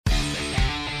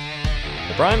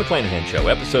The Brian McClanahan Show,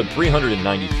 episode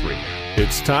 393.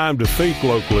 It's time to think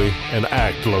locally and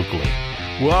act locally.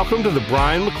 Welcome to the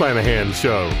Brian McClanahan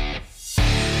Show.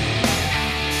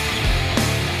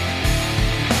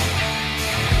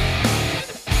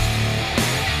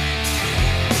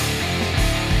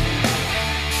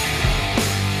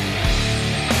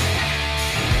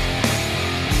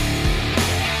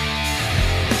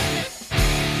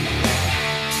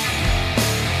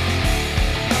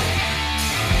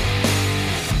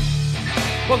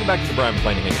 Welcome back to the Brian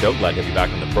McClanahan Show. Glad to have you back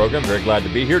on the program. Very glad to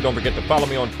be here. Don't forget to follow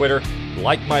me on Twitter,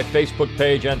 like my Facebook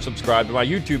page, and subscribe to my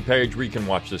YouTube page where you can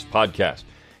watch this podcast.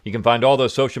 You can find all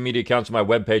those social media accounts on my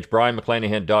webpage,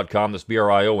 brianmcclanahan.com. That's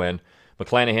B-R-I-O-N,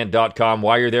 McClanahan.com.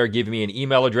 While you're there, give me an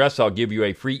email address. I'll give you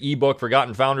a free ebook,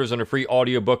 Forgotten Founders, and a free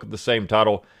audiobook of the same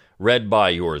title, read by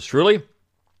yours truly.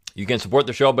 You can support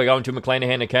the show by going to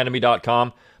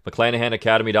McClanahanacademy.com,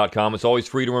 McClanahanacademy.com. It's always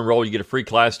free to enroll. You get a free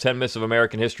class, 10 Myths of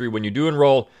American History when you do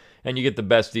enroll, and you get the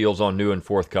best deals on new and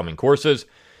forthcoming courses.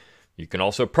 You can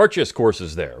also purchase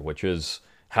courses there, which is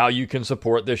how you can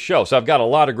support this show. So I've got a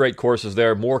lot of great courses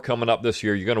there, more coming up this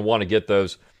year. You're going to want to get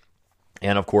those.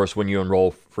 And of course, when you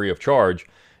enroll free of charge,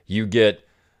 you get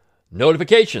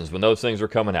notifications when those things are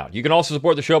coming out. You can also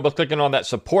support the show by clicking on that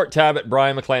support tab at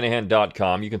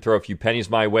brianmcclanahan.com. You can throw a few pennies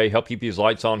my way, help keep these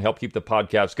lights on, help keep the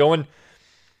podcast going.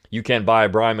 You can buy a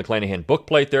Brian McClanahan book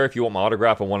plate there if you want my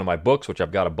autograph on one of my books, which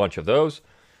I've got a bunch of those.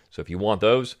 So if you want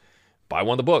those, buy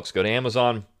one of the books. Go to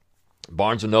Amazon,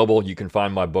 Barnes & Noble. You can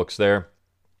find my books there.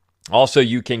 Also,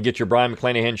 you can get your Brian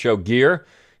McClanahan Show gear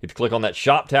if you click on that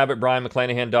shop tab at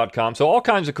brianmcclanahan.com. So all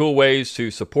kinds of cool ways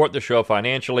to support the show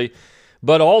financially.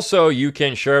 But also, you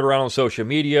can share it around on social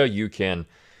media. You can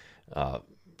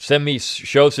send me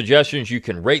show suggestions. You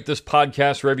can rate this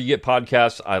podcast wherever you get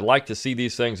podcasts. I like to see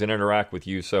these things and interact with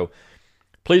you. So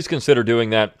please consider doing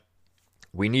that.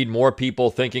 We need more people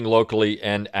thinking locally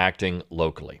and acting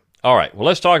locally. All right, well,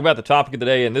 let's talk about the topic of the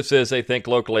day. And this is a Think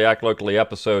Locally, Act Locally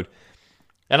episode.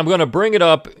 And I'm going to bring it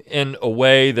up in a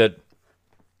way that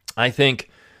I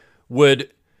think would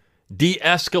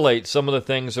de-escalate some of the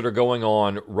things that are going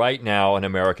on right now in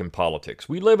American politics.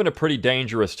 We live in a pretty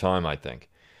dangerous time, I think.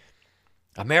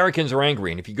 Americans are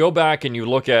angry, and if you go back and you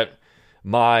look at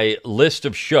my list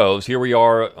of shows, here we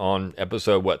are on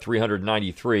episode,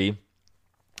 393.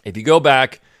 If you go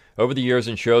back over the years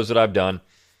and shows that I've done,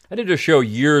 I did a show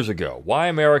years ago, Why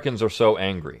Americans Are So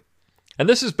Angry. And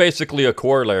this is basically a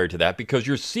corollary to that, because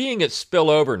you're seeing it spill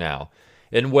over now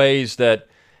in ways that,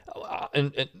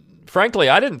 frankly,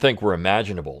 I didn't think were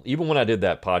imaginable, even when I did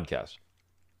that podcast.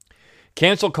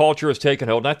 Cancel culture has taken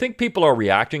hold, and I think people are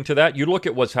reacting to that. You look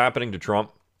at what's happening to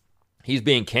Trump. He's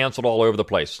being canceled all over the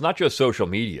place. It's not just social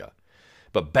media,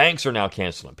 but banks are now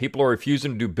canceling. People are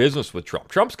refusing to do business with Trump.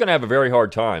 Trump's going to have a very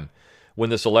hard time when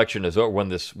this election is over,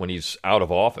 when he's out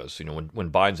of office, when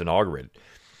Biden's inaugurated.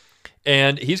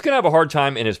 And he's going to have a hard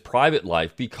time in his private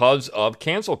life because of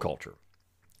cancel culture.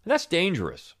 And that's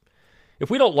dangerous. If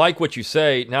we don't like what you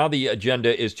say, now the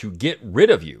agenda is to get rid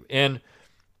of you. And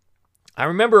I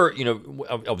remember,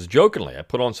 I was jokingly, I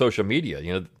put on social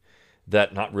media,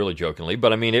 that, not really jokingly,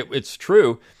 but I mean, it's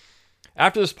true.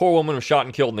 After this poor woman was shot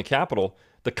and killed in the Capitol,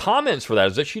 the comments for that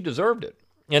is that she deserved it.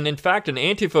 And in fact, an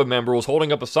Antifa member was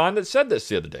holding up a sign that said this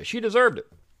the other day. She deserved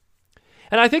it.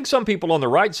 And I think some people on the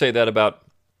right say that about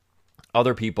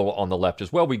other people on the left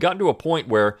as well. We got to a point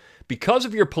where, because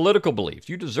of your political beliefs,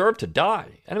 you deserve to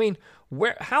die. And I mean,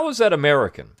 how is that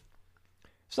American?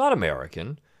 It's not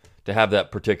American to have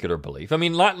that particular belief. I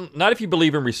mean, not if you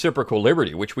believe in reciprocal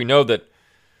liberty, which we know that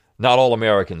not all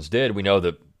Americans did. We know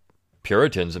that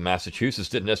Puritans in Massachusetts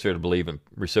didn't necessarily believe in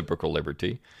reciprocal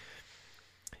liberty,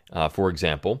 for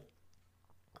example.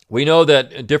 We know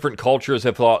that different cultures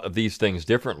have thought of these things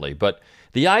differently, but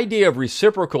the idea of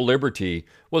reciprocal liberty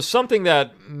was something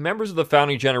that members of the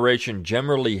founding generation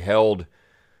generally held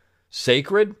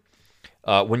sacred.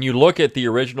 When you look at the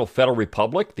original Federal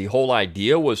Republic, the whole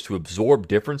idea was to absorb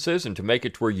differences and to make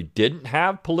it to where you didn't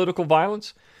have political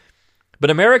violence. But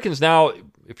Americans now,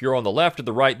 if you're on the left or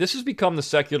the right, this has become the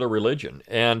secular religion.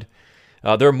 And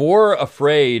they're more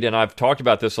afraid, and I've talked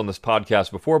about this on this podcast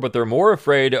before, but they're more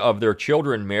afraid of their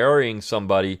children marrying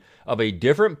somebody of a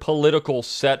different political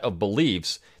set of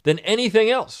beliefs than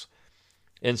anything else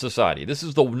in society. This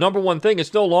is the number one thing.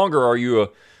 It's no longer, are you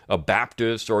a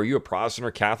Baptist, or are you a Protestant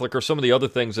or Catholic, or some of the other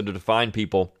things that define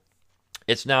people.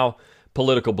 It's now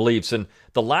political beliefs. And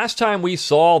the last time we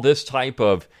saw this type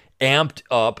of amped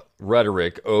up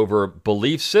rhetoric over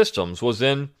belief systems was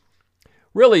in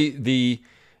really the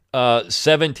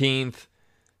 17th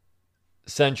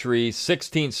century,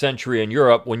 16th century in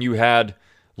Europe, when you had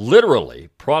literally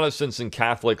Protestants and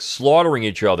Catholics slaughtering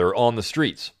each other on the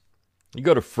streets. You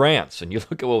go to France and you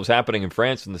look at what was happening in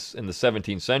France in the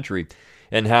 17th century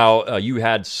and how you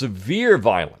had severe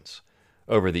violence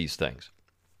over these things.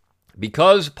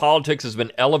 Because politics has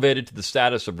been elevated to the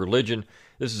status of religion,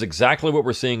 this is exactly what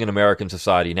we're seeing in American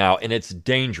society now, and it's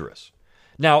dangerous.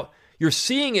 Now, you're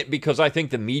seeing it because I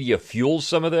think the media fuels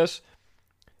some of this.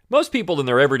 Most people in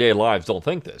their everyday lives don't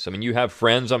think this. I mean, you have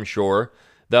friends, I'm sure,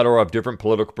 that are of different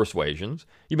political persuasions.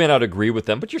 You may not agree with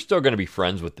them, but you're still going to be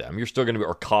friends with them. You're still going to be,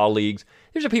 or colleagues.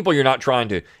 These are people you're not trying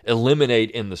to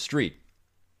eliminate in the street.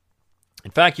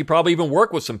 In fact, you probably even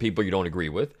work with some people you don't agree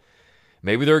with.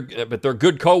 Maybe they're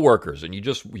good coworkers, and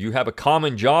you have a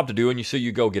common job to do, and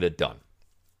you go get it done.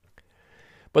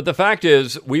 But the fact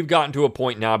is, we've gotten to a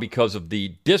point now because of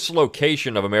the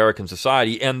dislocation of American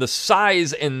society and the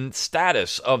size and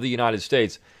status of the United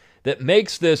States that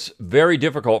makes this very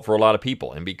difficult for a lot of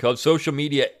people. And because social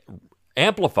media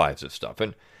amplifies this stuff,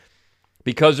 and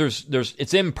because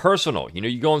it's impersonal.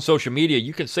 You go on social media,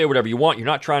 you can say whatever you want. You're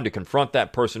not trying to confront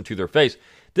that person to their face.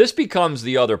 This becomes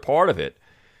the other part of it.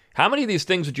 How many of these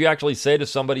things would you actually say to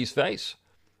somebody's face?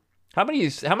 How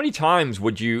many times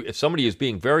would you, if somebody is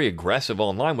being very aggressive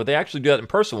online, would they actually do that in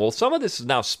person? Well, some of this is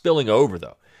now spilling over,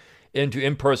 though, into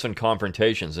in-person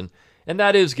confrontations, and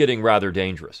that is getting rather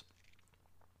dangerous.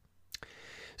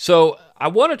 So I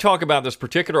want to talk about this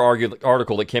particular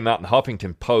article that came out in the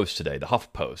Huffington Post today, the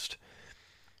Huff Post.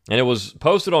 And it was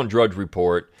posted on Drudge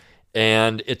Report,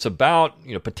 and it's about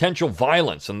potential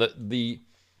violence. And the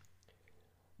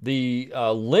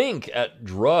link at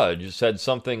Drudge said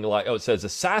something like, it says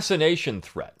assassination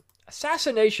threat.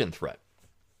 Assassination threat.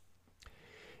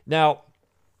 Now,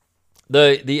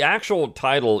 the actual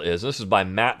title is, this is by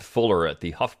Matt Fuller at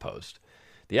the HuffPost.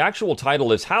 The actual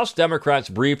title is House Democrats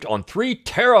Briefed on 3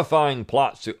 Terrifying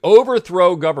Plots to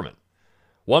Overthrow Government.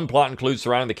 One plot includes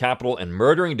surrounding the Capitol and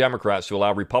murdering Democrats to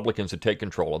allow Republicans to take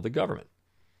control of the government.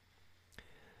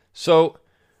 So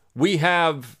we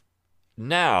have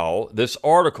now this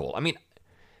article. I mean,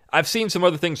 I've seen some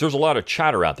other things. There's a lot of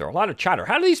chatter out there. A lot of chatter.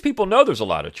 How do these people know there's a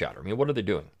lot of chatter? I mean, what are they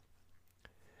doing?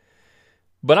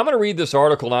 But I'm going to read this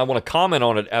article, and I want to comment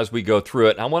on it as we go through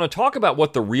it. And I want to talk about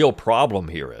what the real problem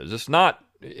here is. It's not,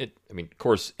 of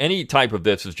course, any type of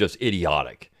this is just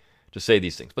idiotic to say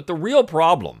these things. But the real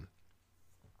problem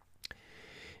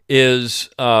is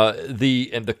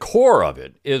the core of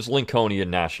it is Lincolnian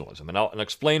nationalism. And I'll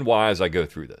explain why as I go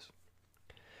through this.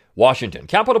 Washington.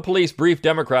 Capitol Police briefed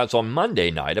Democrats on Monday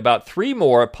night about 3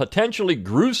 more potentially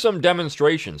gruesome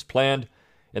demonstrations planned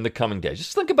in the coming days.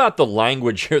 Just think about the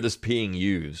language here that's being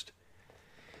used.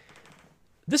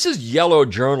 This is yellow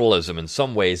journalism in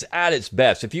some ways at its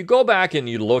best. If you go back and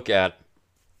you look at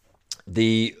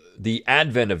the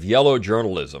advent of yellow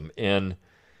journalism in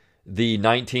the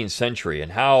 19th century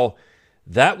and how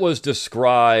that was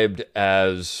described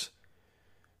as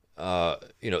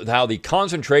how the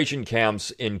concentration camps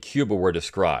in Cuba were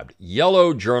described.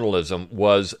 Yellow journalism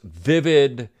was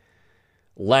vivid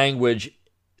language,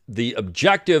 the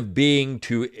objective being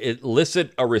to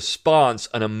elicit a response,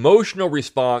 an emotional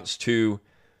response to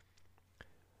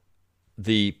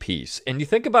the piece. And you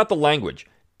think about the language,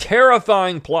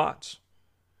 terrifying plots,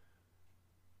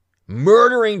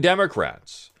 murdering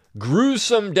Democrats,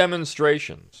 gruesome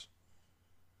demonstrations,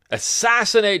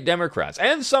 assassinate Democrats,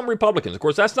 and some Republicans. Of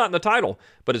course, that's not in the title,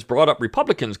 but it's brought up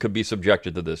Republicans could be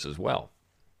subjected to this as well.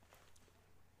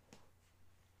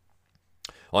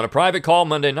 On a private call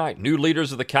Monday night, new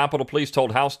leaders of the Capitol Police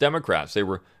told House Democrats they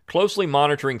were closely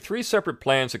monitoring 3 separate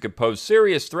plans that could pose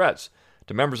serious threats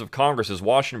to members of Congress as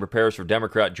Washington prepares for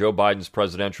Democrat Joe Biden's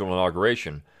presidential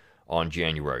inauguration on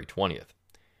January 20th.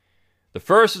 The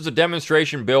first is a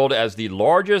demonstration billed as the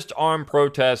largest armed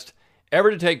protest ever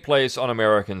to take place on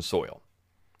American soil.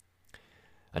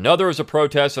 Another is a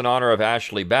protest in honor of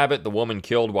Ashley Babbitt, the woman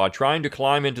killed while trying to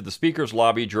climb into the Speaker's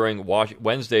lobby during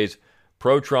Wednesday's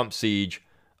pro-Trump siege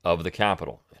of the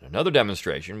Capitol. And another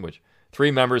demonstration, which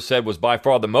 3 members said was by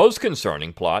far the most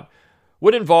concerning plot,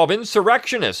 would involve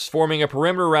insurrectionists forming a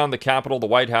perimeter around the Capitol, the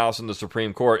White House, and the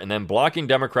Supreme Court, and then blocking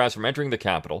Democrats from entering the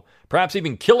Capitol, perhaps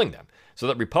even killing them, so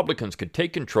that Republicans could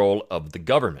take control of the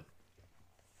government.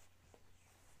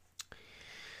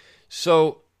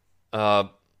 So,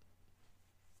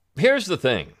 here's the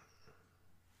thing.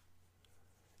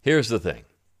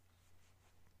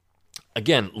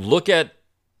 Again, look at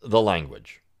the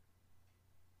language.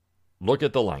 Look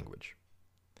at the language.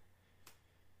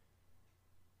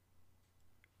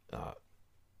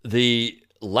 The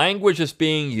language that's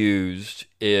being used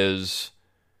is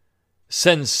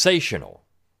sensational.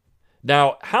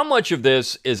 Now, how much of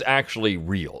this is actually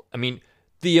real? I mean,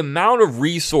 the amount of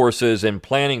resources and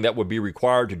planning that would be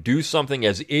required to do something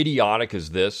as idiotic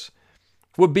as this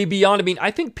would be beyond. I mean,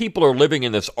 I think people are living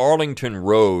in this Arlington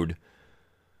Road,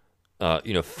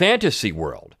 fantasy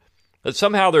world. That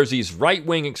somehow there's these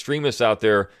right-wing extremists out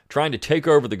there trying to take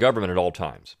over the government at all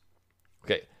times.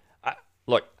 Okay,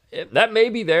 look, that may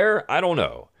be there. I don't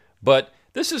know. But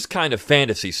this is kind of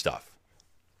fantasy stuff.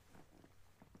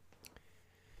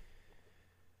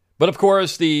 But of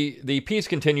course, the piece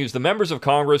continues. The members of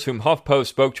Congress whom HuffPost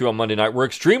spoke to on Monday night were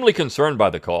extremely concerned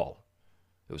by the call.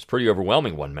 It was pretty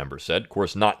overwhelming, one member said. Of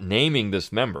course, not naming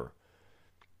this member.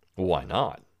 Well, why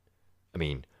not? I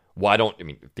mean,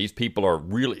 if these people are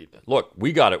really, look,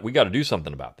 we got to do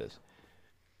something about this.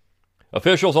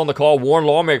 Officials on the call warned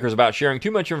lawmakers about sharing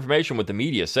too much information with the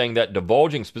media, saying that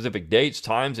divulging specific dates,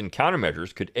 times, and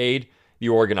countermeasures could aid the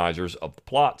organizers of the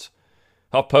plots.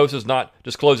 HuffPost is not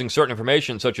disclosing certain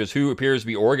information, such as who appears to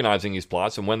be organizing these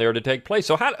plots and when they are to take place.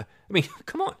 So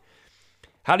come on.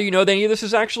 How do you know that any of this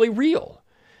is actually real?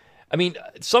 I mean,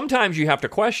 sometimes you have to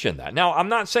question that. Now, I'm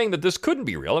not saying that this couldn't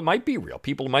be real. It might be real.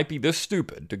 People might be this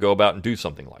stupid to go about and do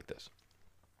something like this.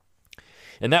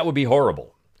 And that would be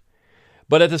horrible.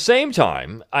 But at the same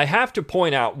time, I have to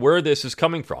point out where this is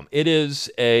coming from. It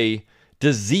is a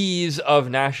disease of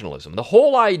nationalism. The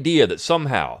whole idea that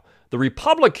somehow the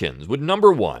Republicans would,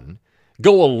 number one,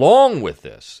 go along with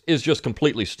this is just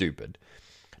completely stupid.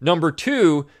 Number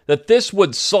two, that this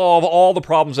would solve all the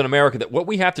problems in America, that what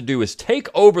we have to do is take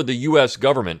over the U.S.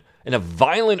 government and a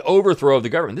violent overthrow of the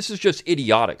government. This is just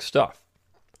idiotic stuff.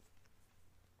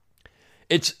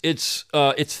 It's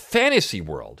fantasy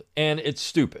world, and it's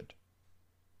stupid.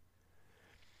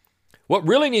 What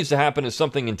really needs to happen is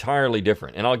something entirely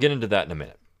different, and I'll get into that in a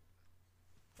minute.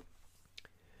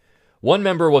 One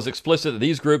member was explicit that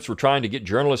these groups were trying to get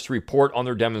journalists to report on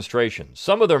their demonstrations.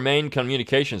 Some of their main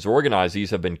communications to organize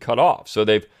these have been cut off, so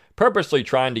they've purposely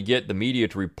trying to get the media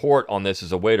to report on this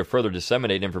as a way to further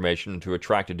disseminate information and to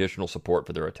attract additional support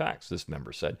for their attacks, this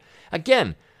member said.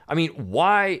 Again, I mean,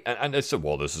 why? And they said,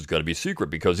 well, this is going to be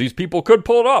secret because these people could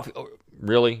pull it off.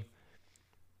 Really?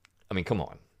 I mean, come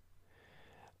on.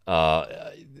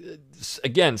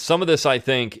 Again, some of this, I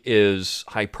think, is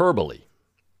hyperbole.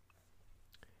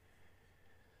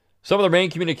 Some of the main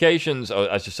communications,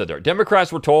 as I said there,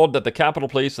 Democrats were told that the Capitol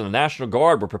Police and the National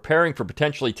Guard were preparing for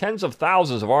potentially tens of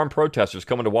thousands of armed protesters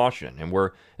coming to Washington and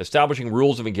were establishing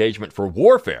rules of engagement for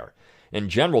warfare. In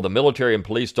general, the military and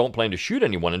police don't plan to shoot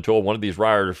anyone until one of these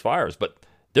rioters fires, but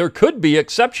there could be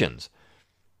exceptions.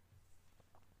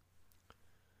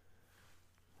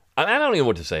 I don't even know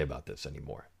what to say about this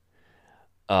anymore.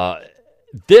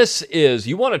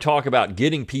 You want to talk about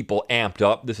getting people amped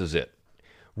up, this is it.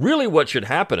 Really what should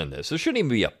happen in this, there shouldn't even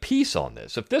be a piece on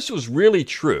this. If this was really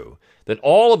true, then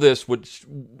all of this would,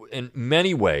 in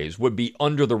many ways, would be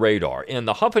under the radar. And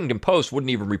the Huffington Post wouldn't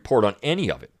even report on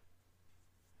any of it.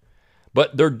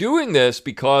 But they're doing this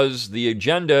because the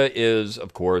agenda is,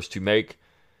 of course, to make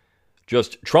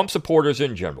just Trump supporters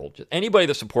in general, just anybody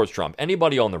that supports Trump,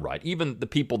 anybody on the right, even the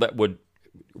people that would,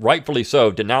 rightfully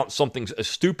so, denounce something as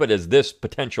stupid as this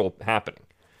potential happening.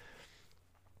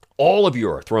 All of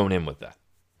you are thrown in with that.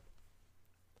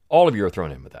 All of you are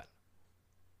thrown in with that.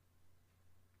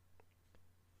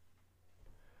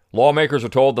 Lawmakers are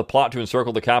told the plot to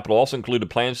encircle the Capitol also included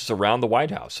plans to surround the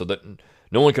White House so that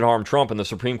no one could harm Trump and the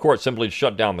Supreme Court, simply to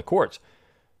shut down the courts.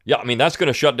 Yeah, I mean, that's going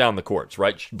to shut down the courts,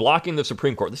 right? Blocking the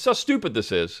Supreme Court. This is how stupid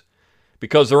this is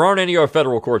because there aren't any other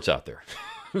federal courts out there.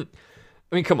 I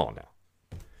mean, come on now.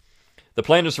 The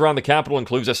plan to surround the Capitol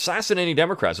includes assassinating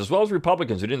Democrats as well as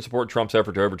Republicans who didn't support Trump's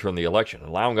effort to overturn the election,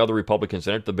 allowing other Republicans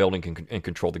to enter the building and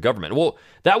control the government. Well,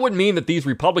 that would mean that these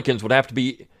Republicans would have to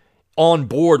be on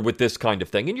board with this kind of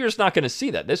thing, and you're just not going to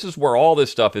see that. This is where all this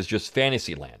stuff is just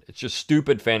fantasy land. It's just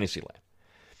stupid fantasy land.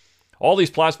 All these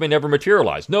plots may never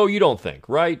materialize. No, you don't think,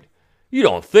 right? You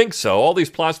don't think so. All these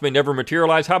plots may never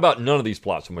materialize. How about none of these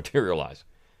plots will materialize?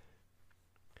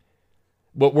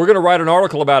 But we're going to write an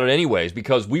article about it anyways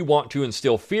because we want to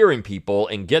instill fear in people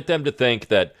and get them to think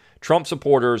that Trump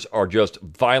supporters are just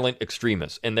violent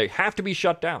extremists and they have to be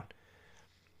shut down.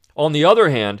 On the other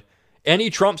hand, any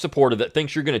Trump supporter that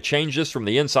thinks you're going to change this from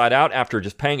the inside out after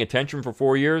just paying attention for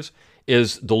 4 years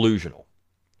is delusional.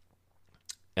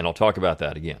 And I'll talk about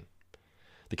that again.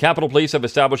 The Capitol Police have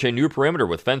established a new perimeter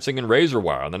with fencing and razor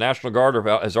wire, and the National Guard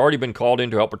has already been called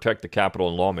in to help protect the Capitol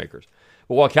and lawmakers.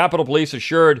 But while Capitol Police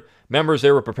assured members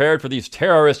they were prepared for these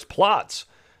terrorist plots,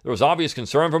 there was obvious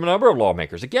concern from a number of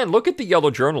lawmakers. Again, look at the yellow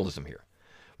journalism here.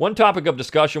 One topic of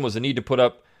discussion was the need to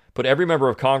put every member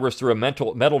of Congress through a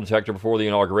metal detector before the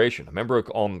inauguration. A member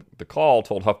on the call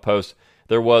told HuffPost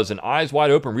there was an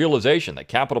eyes-wide-open realization that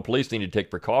Capitol Police needed to take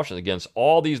precautions against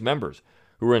all these members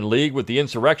who were in league with the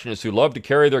insurrectionists who love to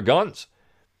carry their guns.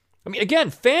 I mean, again,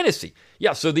 fantasy.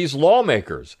 Yeah, so these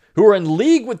lawmakers who are in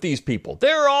league with these people,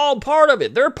 they're all part of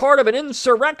it. They're part of an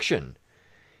insurrection.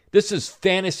 This is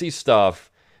fantasy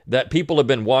stuff that people have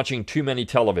been watching too many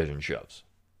television shows.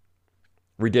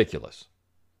 Ridiculous.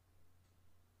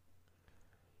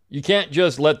 You can't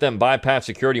just let them bypass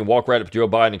security and walk right up to Joe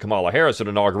Biden and Kamala Harris at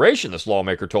inauguration, this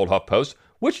lawmaker told HuffPost.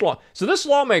 So this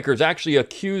lawmaker is actually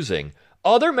accusing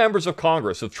other members of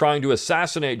Congress of trying to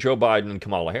assassinate Joe Biden and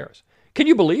Kamala Harris. Can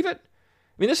you believe it?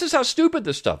 I mean, this is how stupid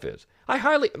this stuff is.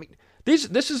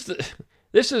 This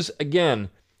is again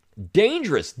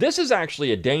dangerous. This is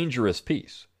actually a dangerous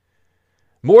piece.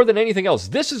 More than anything else,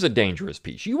 this is a dangerous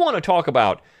piece. You want to talk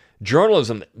about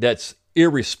journalism that's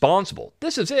irresponsible.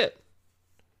 This is it.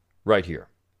 Right here.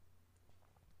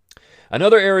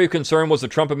 Another area of concern was the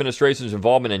Trump administration's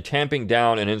involvement in tamping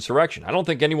down an insurrection. I don't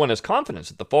think anyone has confidence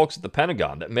that the folks at the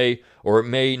Pentagon that may or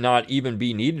may not even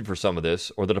be needed for some of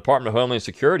this, or the Department of Homeland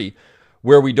Security,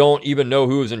 where we don't even know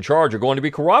who is in charge, are going to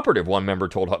be cooperative, one member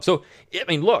told Huff. So, I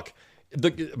mean, look,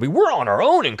 we're on our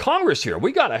own in Congress here.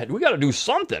 We gotta do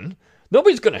something.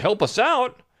 Nobody's going to help us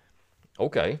out.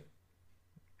 Okay.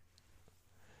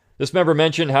 This member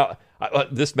mentioned how... I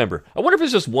wonder if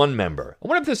it's just one member. I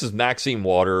wonder if this is Maxine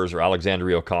Waters or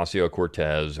Alexandria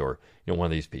Ocasio-Cortez or one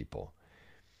of these people.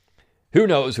 Who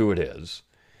knows who it is?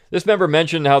 This member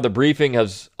mentioned how the briefing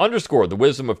has underscored the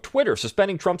wisdom of Twitter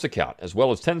suspending Trump's account, as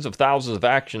well as tens of thousands of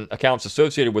accounts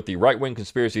associated with the right-wing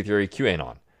conspiracy theory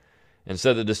QAnon, and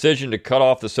said the decision to cut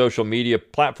off the social media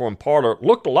platform Parler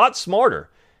looked a lot smarter,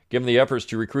 given the efforts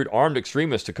to recruit armed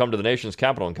extremists to come to the nation's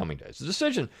capital in coming days. The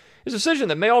decision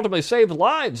that may ultimately save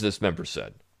lives, this member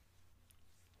said.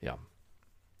 Yeah.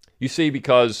 You see,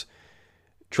 because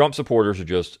Trump supporters are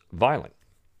just violent,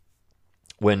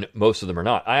 when most of them are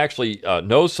not. I actually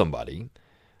know somebody,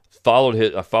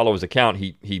 I follow his account,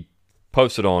 he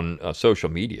posted on social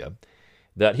media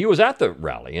that he was at the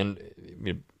rally, and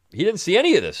he didn't see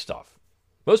any of this stuff.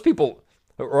 Most people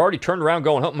are already turned around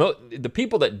going home. The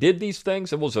people that did these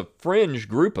things, it was a fringe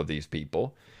group of these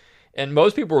people, and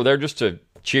most people were there just to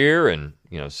cheer and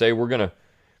say we're gonna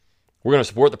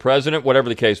support the president, whatever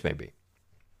the case may be.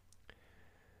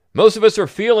 Most of us are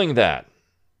feeling that.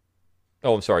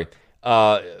 Oh, I'm sorry.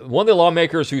 One of the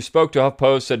lawmakers who spoke to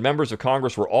HuffPost said members of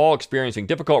Congress were all experiencing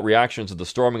difficult reactions to the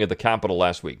storming of the Capitol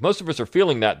last week. Most of us are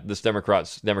feeling that, this Democrat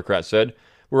said.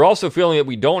 We're also feeling that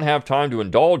we don't have time to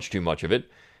indulge too much of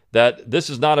it, that this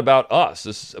is not about us.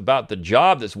 This is about the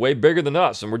job that's way bigger than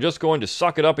us, and we're just going to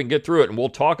suck it up and get through it, and we'll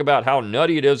talk about how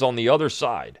nutty it is on the other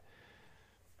side.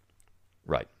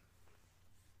 Right.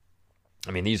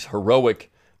 I mean, these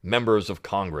heroic members of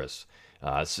Congress.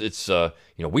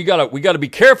 We gotta be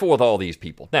careful with all these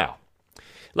people. Now,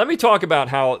 let me talk about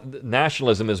how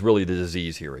nationalism is really the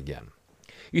disease here again.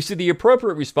 You see, the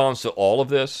appropriate response to all of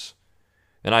this,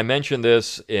 and I mentioned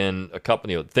this in a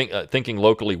company, Thinking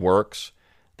Locally Works.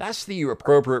 That's the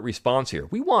appropriate response here.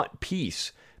 We want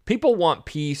peace. People want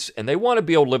peace, and they want to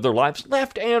be able to live their lives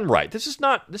left and right. This is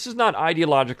not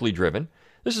ideologically driven.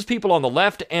 This is people on the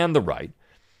left and the right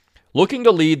looking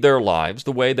to lead their lives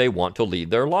the way they want to lead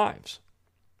their lives.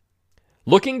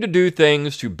 Looking to do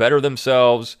things to better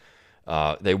themselves.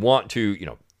 They want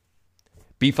to,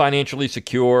 be financially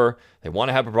secure. They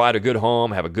want to provide a good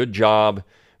home, have a good job.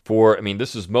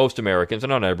 This is most Americans, and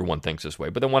not everyone thinks this way,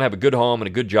 but they want to have a good home and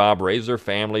a good job, raise their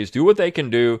families, do what they can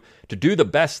do to do the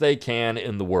best they can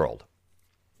in the world.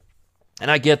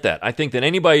 And I get that. I think that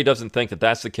anybody who doesn't think that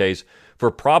that's the case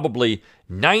for probably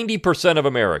 90% of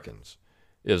Americans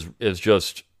is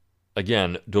just,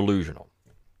 again, delusional.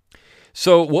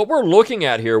 So what we're looking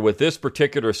at here with this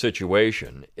particular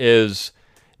situation is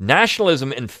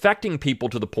nationalism infecting people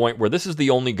to the point where this is the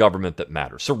only government that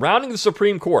matters. Surrounding the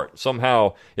Supreme Court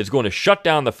somehow is going to shut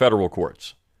down the federal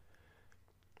courts.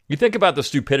 You think about the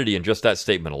stupidity in just that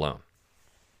statement alone.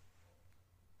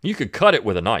 You could cut it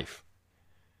with a knife.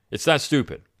 It's that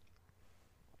stupid.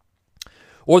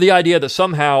 Or the idea that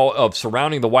somehow of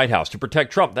surrounding the White House to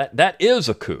protect Trump, that is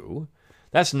a coup.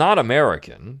 That's not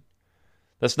American.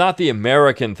 That's not the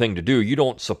American thing to do. You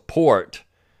don't support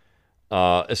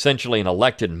essentially an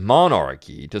elected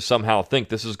monarchy to somehow think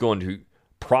this is going to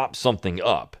prop something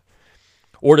up,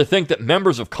 or to think that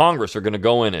members of Congress are going to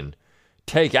go in and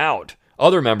take out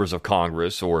other members of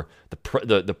Congress or the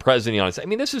president of the United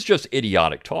States. This is just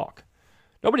idiotic talk.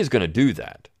 Nobody's going to do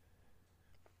that.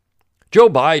 Joe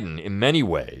Biden, in many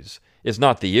ways, is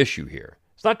not the issue here.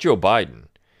 It's not Joe Biden.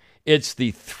 It's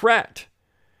the threat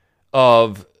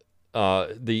of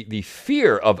the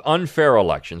fear of unfair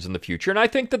elections in the future. And I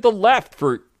think that the left,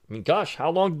 how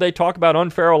long did they talk about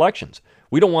unfair elections?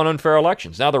 We don't want unfair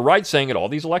elections. Now the right saying that all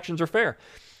these elections are fair.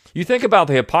 You think about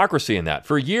the hypocrisy in that.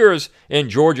 For years in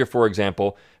Georgia, for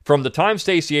example, from the time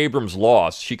Stacey Abrams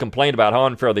lost, she complained about how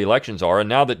unfair the elections are, and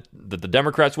now that the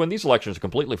Democrats win, these elections are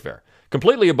completely fair.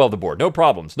 Completely above the board. No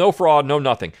problems. No fraud. No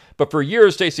nothing. But for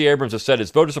years, Stacey Abrams has said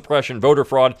it's voter suppression, voter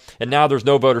fraud, and now there's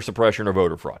no voter suppression or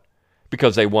voter fraud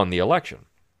because they won the election.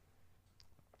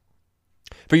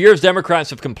 For years,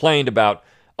 Democrats have complained about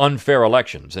unfair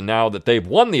elections, and now that they've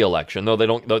won the election,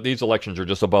 though these elections are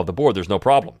just above the board, there's no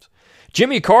problems.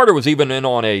 Jimmy Carter was even in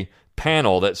on a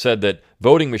panel that said that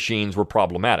voting machines were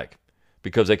problematic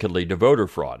because they could lead to voter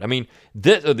fraud. I mean,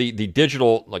 the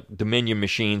digital, like Dominion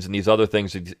machines and these other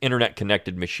things, these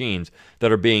internet-connected machines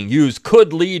that are being used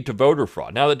could lead to voter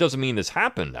fraud. Now, that doesn't mean this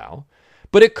happened now,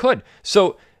 but it could.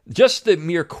 So just the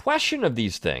mere question of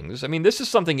these things, I mean, this is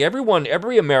something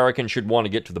every American should want to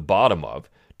get to the bottom of.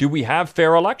 Do we have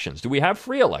fair elections? Do we have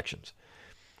free elections?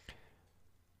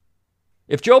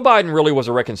 If Joe Biden really was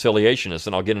a reconciliationist,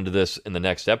 and I'll get into this in the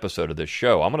next episode of this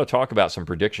show, I'm going to talk about some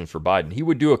predictions for Biden. He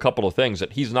would do a couple of things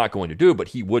that he's not going to do, but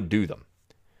he would do them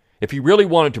if he really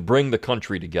wanted to bring the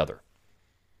country together.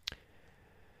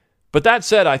 But that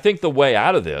said, I think the way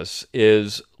out of this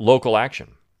is local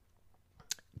action.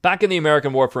 Back in the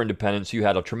American War for Independence, you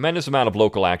had a tremendous amount of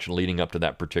local action leading up to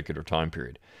that particular time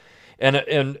period.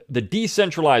 And the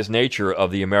decentralized nature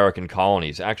of the American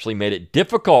colonies actually made it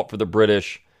difficult for the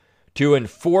British to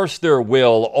enforce their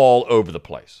will all over the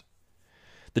place.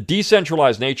 The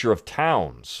decentralized nature of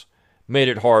towns made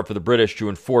it hard for the British to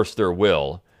enforce their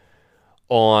will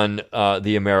on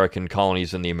the American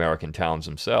colonies and the American towns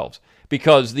themselves,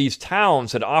 because these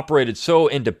towns had operated so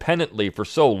independently for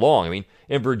so long. I mean,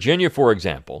 in Virginia, for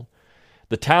example,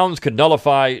 the towns could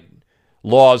nullify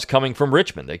laws coming from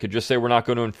Richmond. They could just say, we're not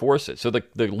going to enforce it. So the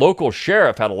local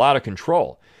sheriff had a lot of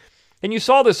control. And you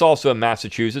saw this also in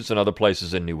Massachusetts and other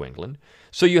places in New England.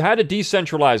 So you had a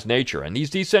decentralized nature, and these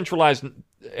decentralized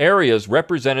areas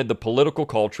represented the political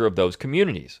culture of those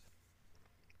communities.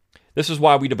 This is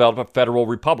why we developed a federal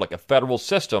republic, a federal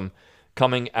system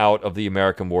coming out of the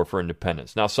American War for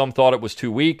Independence. Now, some thought it was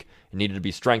too weak, it needed to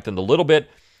be strengthened a little bit,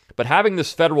 but having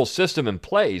this federal system in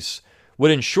place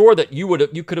would ensure that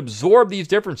you could absorb these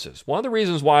differences. One of the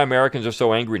reasons why Americans are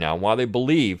so angry now, and why they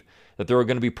believe that there are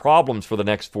going to be problems for the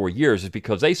next 4 years, is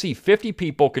because they see 50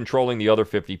 people controlling the other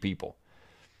 50 people.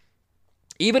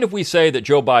 Even if we say that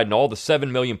Joe Biden, all the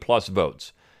 7 million plus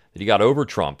votes that he got over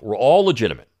Trump, were all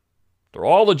legitimate. They're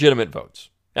all legitimate votes.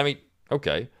 I mean,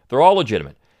 okay, they're all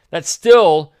legitimate. That's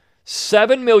still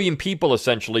 7 million people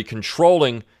essentially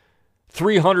controlling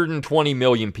 320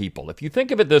 million people. If you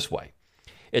think of it this way,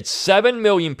 it's 7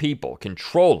 million people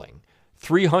controlling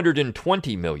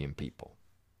 320 million people.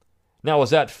 Now,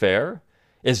 is that fair?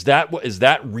 Is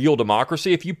that real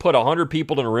democracy? If you put 100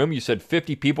 people in a room, you said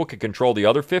 50 people could control the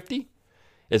other 50?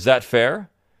 Is that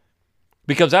fair?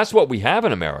 Because that's what we have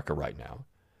in America right now.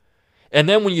 And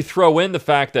then when you throw in the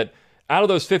fact that out of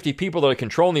those 50 people that are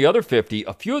controlling the other 50,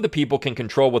 a few of the people can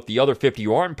control what the other 50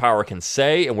 who aren't in power can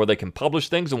say and where they can publish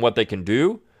things and what they can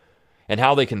do and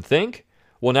how they can think.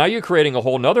 Well, now you're creating a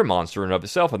whole nother monster in and of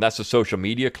itself, and that's the social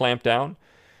media clampdown.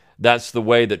 That's the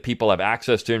way that people have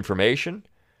access to information.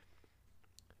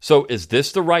 So is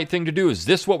this the right thing to do? Is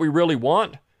this what we really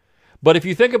want? But if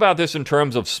you think about this in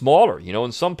terms of smaller,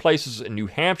 in some places in New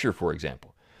Hampshire, for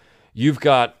example, you've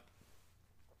got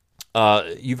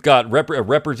a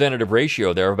representative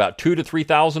ratio there of about 2 to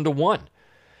 3,000 to 1.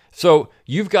 So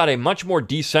you've got a much more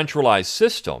decentralized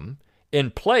system in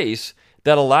place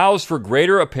that allows for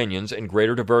greater opinions and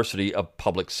greater diversity of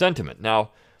public sentiment.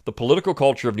 Now, the political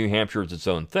culture of New Hampshire is its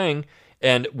own thing,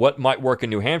 and what might work in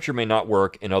New Hampshire may not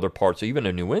work in other parts, even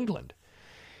in New England.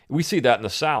 We see that in the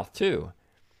South, too.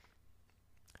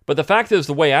 But the fact is,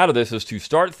 the way out of this is to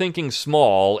start thinking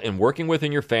small and working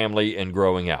within your family and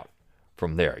growing out.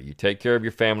 From there, you take care of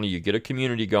your family, you get a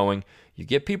community going, you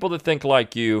get people that think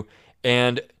like you,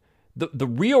 and the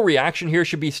real reaction here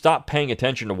should be stop paying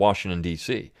attention to Washington,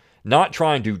 D.C. Not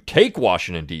trying to take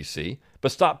Washington, D.C.,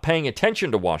 but stop paying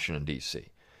attention to Washington, D.C.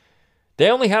 They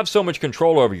only have so much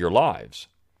control over your lives.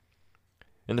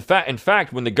 And in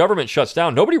fact, when the government shuts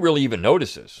down, nobody really even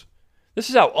notices. This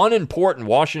is how unimportant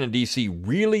Washington, D.C.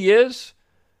 really is,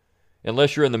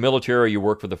 unless you're in the military or you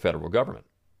work for the federal government.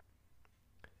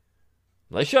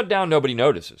 When they shut down, nobody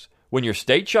notices. When your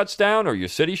state shuts down or your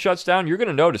city shuts down, you're going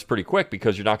to notice pretty quick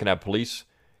because you're not going to have police,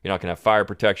 you're not going to have fire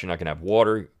protection, you're not going to have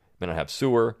water, you may not have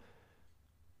sewer.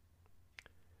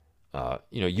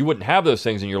 You wouldn't have those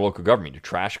things in your local government. Your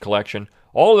trash collection,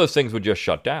 all of those things would just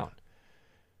shut down.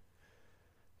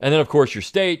 And then, of course, your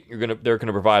state, they're going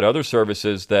to provide other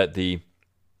services that the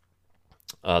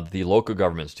local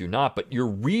governments do not. But your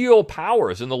real power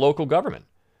is in the local government.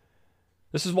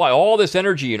 This is why all this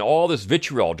energy and all this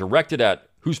vitriol directed at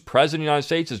who's president of the United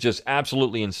States is just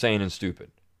absolutely insane and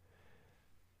stupid.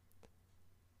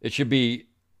 You should be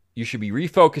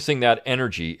refocusing that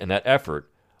energy and that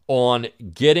effort on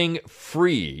getting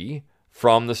free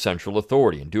from the central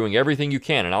authority and doing everything you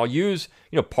can. And I'll use,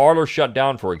 Parler shut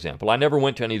down, for example. I never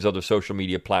went to any of these other social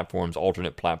media platforms,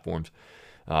 alternate platforms,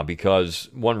 because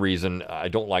one reason, I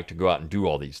don't like to go out and do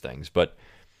all these things. But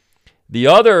the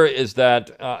other is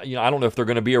that, I don't know if they're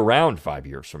going to be around 5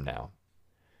 years from now.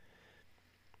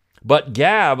 But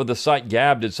Gab, the site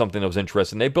Gab, did something that was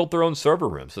interesting. They built their own server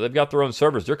room, so they've got their own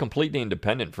servers. They're completely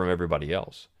independent from everybody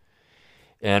else.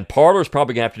 And Parler's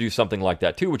probably going to have to do something like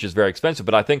that too, which is very expensive.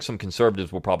 But I think some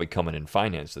conservatives will probably come in and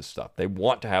finance this stuff. They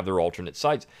want to have their alternate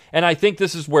sites. And I think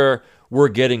this is where we're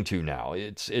getting to now.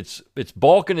 It's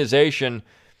balkanization.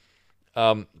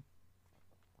 But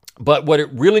what it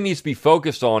really needs to be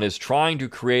focused on is trying to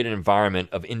create an environment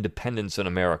of independence in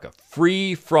America,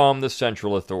 free from the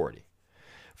central authority,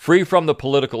 free from the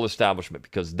political establishment,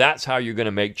 because that's how you're going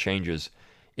to make changes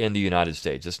in the United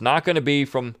States. It's not going to be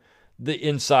from the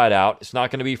inside out. It's not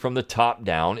going to be from the top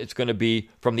down. It's going to be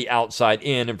from the outside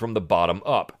in and from the bottom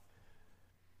up.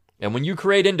 And when you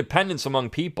create independence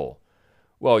among people,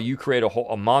 well, you create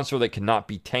a monster that cannot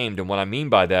be tamed. And what I mean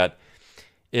by that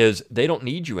is they don't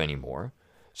need you anymore.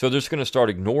 So they're just going to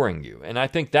start ignoring you. And I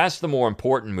think that's the more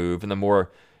important move and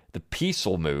the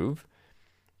peaceful move.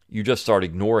 You just start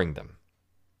ignoring them.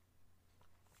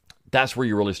 That's where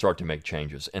you really start to make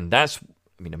changes. And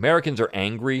Americans are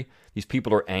angry. These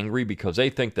people are angry because they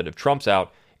think that if Trump's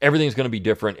out, everything's going to be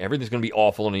different. Everything's going to be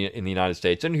awful in the United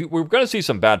States. And we're going to see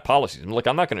some bad policies. I'm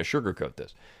not going to sugarcoat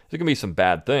this. There's going to be some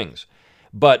bad things.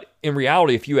 But in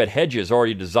reality, if you had hedges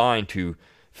already designed to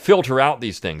filter out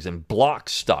these things and block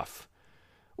stuff,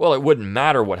 well, it wouldn't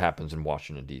matter what happens in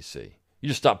Washington, D.C. You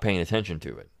just stop paying attention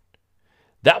to it.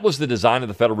 That was the design of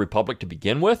the Federal Republic to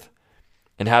begin with,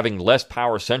 and having less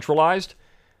power centralized.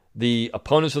 The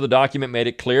opponents of the document made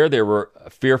it clear they were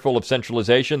fearful of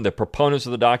centralization. The proponents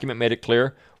of the document made it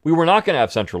clear we were not going to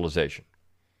have centralization.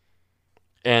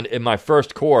 And in my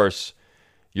first course,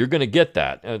 you're going to get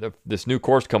that. This new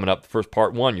course coming up, the first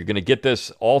part 1, you're going to get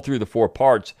this all through the 4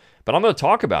 parts. But I'm going to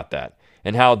talk about that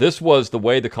and how this was the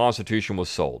way the Constitution was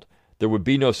sold. There would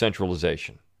be no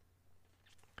centralization.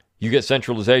 You get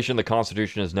centralization, the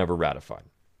Constitution is never ratified.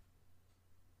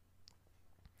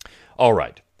 All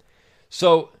right.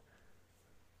 So,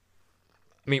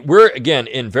 we're, again,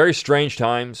 in very strange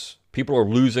times. People are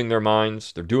losing their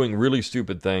minds. They're doing really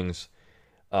stupid things.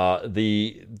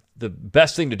 The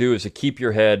best thing to do is to keep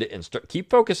your head and keep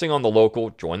focusing on the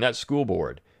local. Join that school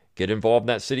board. Get involved in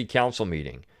that city council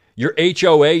meeting. Your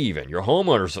HOA even, your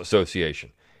homeowners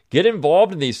association. Get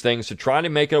involved in these things to try to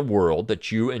make a world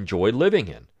that you enjoy living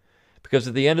in. Because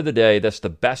at the end of the day, that's the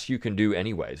best you can do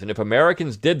anyways. And if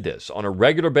Americans did this on a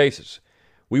regular basis,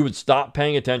 we would stop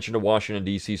paying attention to Washington,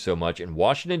 D.C. so much, and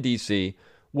Washington, D.C.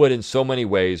 would in so many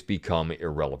ways become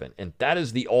irrelevant. And that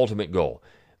is the ultimate goal.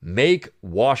 Make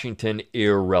Washington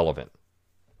irrelevant.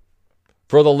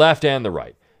 For the left and the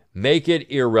right. Make it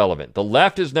irrelevant. The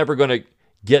left is never going to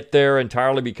get there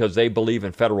entirely because they believe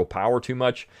in federal power too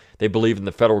much. They believe in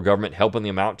the federal government helping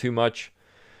them out too much.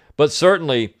 But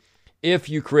certainly, if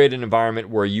you create an environment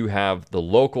where you have the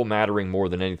local mattering more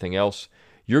than anything else,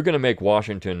 you're going to make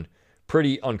Washington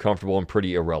pretty uncomfortable and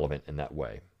pretty irrelevant in that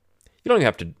way. You don't even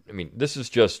have to, this is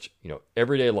just,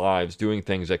 everyday lives, doing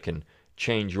things that can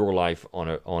change your life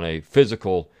on a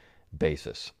physical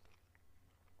basis.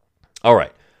 All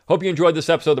right. Hope you enjoyed this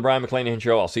episode of the Brian McClanahan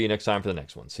Show. I'll see you next time for the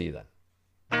next one. See you then.